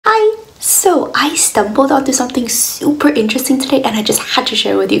So I stumbled onto something super interesting today and I just had to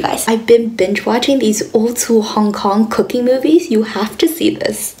share with you guys. I've been binge watching these old school Hong Kong cooking movies. You have to see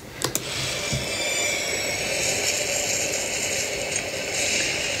this.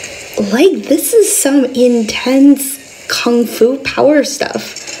 Like, this is some intense kung fu power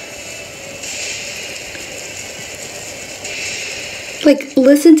stuff. Like,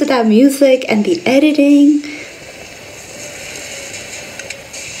 listen to that music and the editing.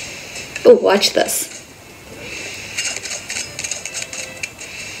 Oh, watch this.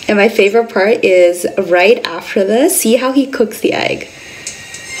 And my favorite part is right after this, see how he cooks the egg.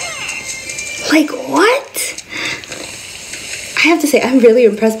 Like, what? I have to say, I'm really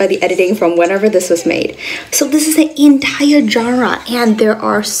impressed by the editing from whenever this was made. So this is an entire genre, and there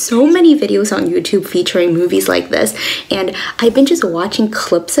are so many videos on YouTube featuring movies like this, and I've been just watching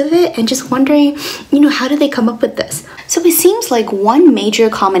clips of it and just wondering, how did they come up with this? So it seems like one major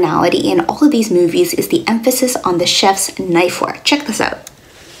commonality in all of these movies is the emphasis on the chef's knife work. Check this out.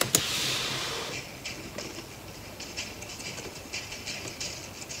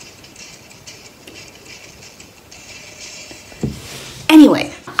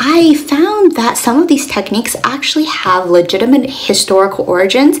 Anyway, I found that some of these techniques actually have legitimate historical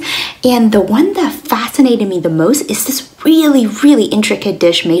origins, and the one that fascinated me the most is this really, really intricate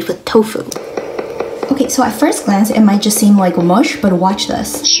dish made with tofu. Okay, so at first glance, it might just seem like mush, but watch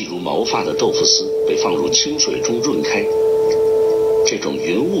this. What?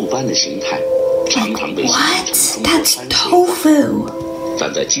 That's tofu!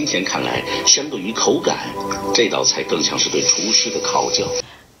 但在今天看来，相对于口感，这道菜更像是对厨师的考教。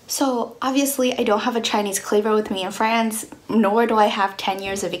 So obviously I don't have a Chinese cleaver with me in France, nor do I have 10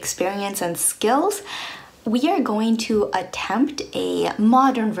 years of experience and skills. We are going to attempt a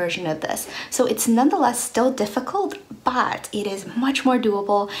modern version of this. So it's nonetheless still difficult, but it is much more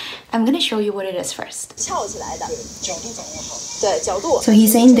doable. I'm going to show you what it is first. So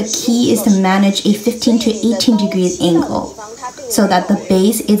he's saying the key is to manage a 15 to 18 degrees angle so that the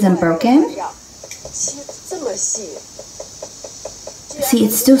base isn't broken. See,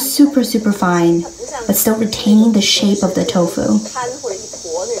 it's still super, super fine, but still retaining the shape of the tofu.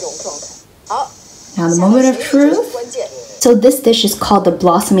 Now the moment of truth. So this dish is called the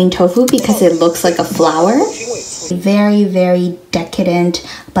blossoming tofu because it looks like a flower. Very, very decadent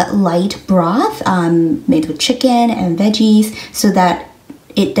but light broth made with chicken and veggies so that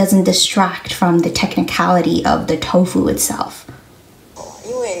it doesn't distract from the technicality of the tofu itself.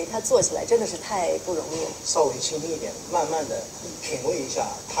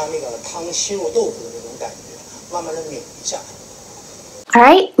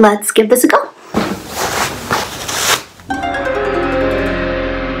 Alright, let's give this a go.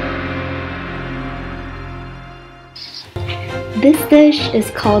 This dish is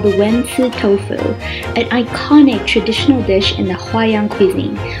called Wenci tofu, an iconic traditional dish in the Huaiyang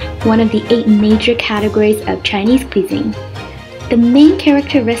cuisine, one of the 8 major categories of Chinese cuisine. The main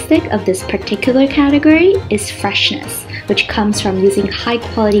characteristic of this particular category is freshness, which comes from using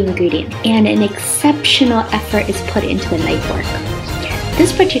high-quality ingredients, and an exceptional effort is put into the knife work.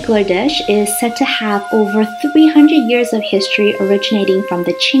 This particular dish is said to have over 300 years of history originating from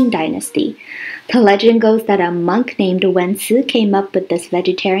the Qing Dynasty. The legend goes that a monk named Wenci came up with this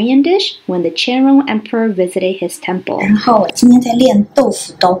vegetarian dish when the Qianrong Emperor visited his temple. 然后我今天在练豆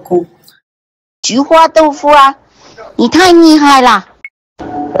腐刀工。菊花豆腐啊，你太厉害了！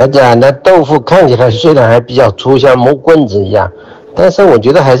而且那豆腐看起来虽然还比较粗，像木棍子一样，但是我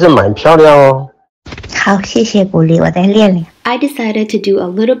觉得还是蛮漂亮哦。好，谢谢鼓励，我再练练。I decided to do a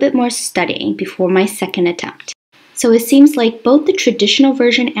little bit more studying before my second attempt. So it seems like both the traditional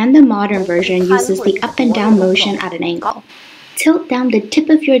version and the modern version uses the up and down motion at an angle. Tilt down the tip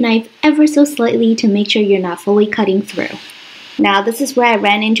of your knife ever so slightly to make sure you're not fully cutting through. Now this is where I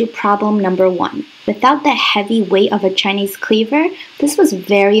ran into problem number 1. Without the heavy weight of a Chinese cleaver, this was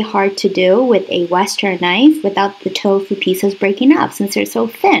very hard to do with a Western knife without the tofu pieces breaking up since they're so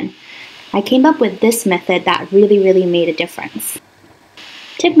thin. I came up with this method that really made a difference.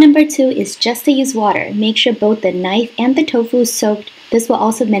 Tip number 2 is just to use water. Make sure both the knife and the tofu is soaked. This will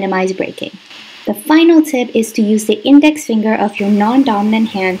also minimize breaking. The final tip is to use the index finger of your non-dominant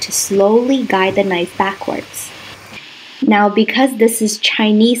hand to slowly guide the knife backwards. Now, because this is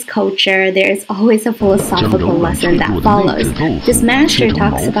Chinese culture, there is always a philosophical lesson that follows. This master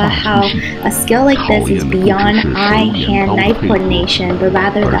talks about how a skill like this is beyond eye, hand, knife coordination, but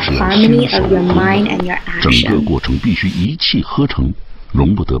rather the harmony of your mind and your action.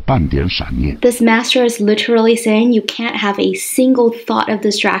 This master is literally saying you can't have a single thought of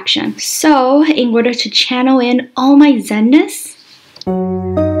distraction. So, in order to channel in all my zenness,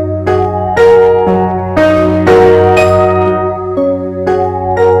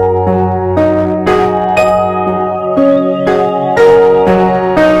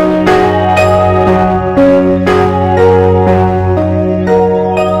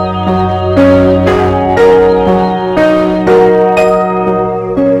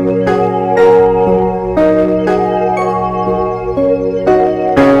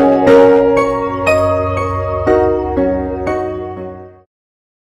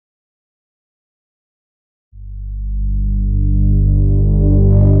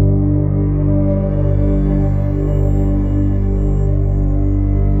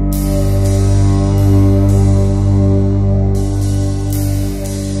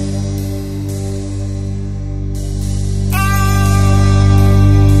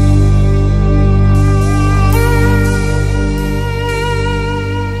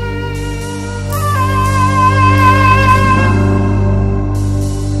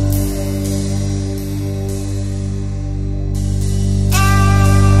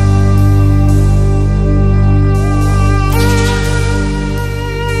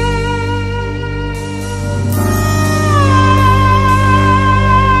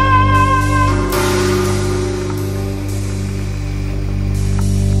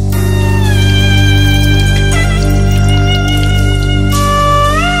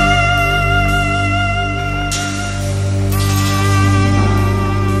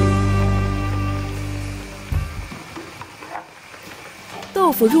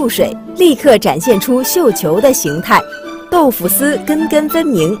 腐入水，立刻展现出绣球的形态，豆腐丝根根分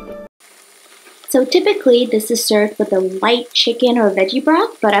明。 So typically this is served with a light chicken or veggie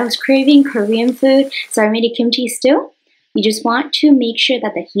broth, but I was craving Korean food, so I made a kimchi stew. You just want to make sure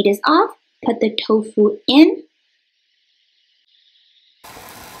that the heat is off, put the tofu in,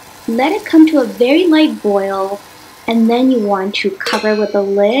 let it come to a very light boil, and then you want to cover with a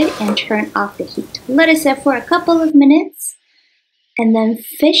lid and turn off the heat. Let it sit for a couple of minutes, and then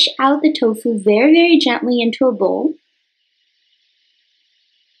fish out the tofu very, very gently into a bowl.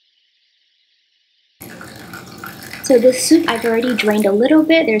 So this soup I've already drained a little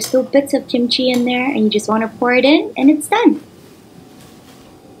bit. There's still bits of kimchi in there, and you just want to pour it in and it's done.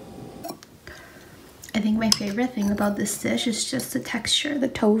 I think my favorite thing about this dish is just the texture. The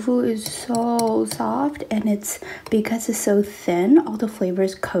tofu is so soft, and it's because it's so thin, all the flavor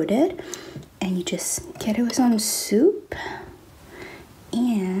is coated, and you just get it with some soup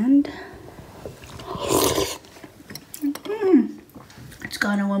and it's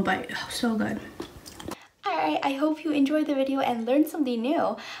gone in one bite. Oh, so good. Alright, I hope you enjoyed the video and learned something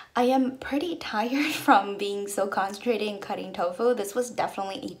new. I am pretty tired from being so concentrated in cutting tofu. This was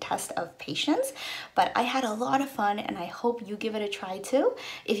definitely a test of patience, but I had a lot of fun and I hope you give it a try too.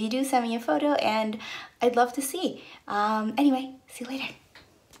 If you do, send me a photo and I'd love to see. Anyway, see you later.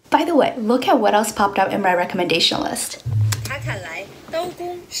 By the way, look at what else popped up in my recommendation list. 他看来，刀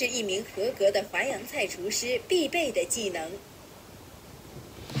工是一名合格的淮扬菜厨师必备的技能。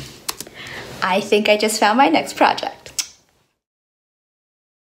 I think I just found my next project.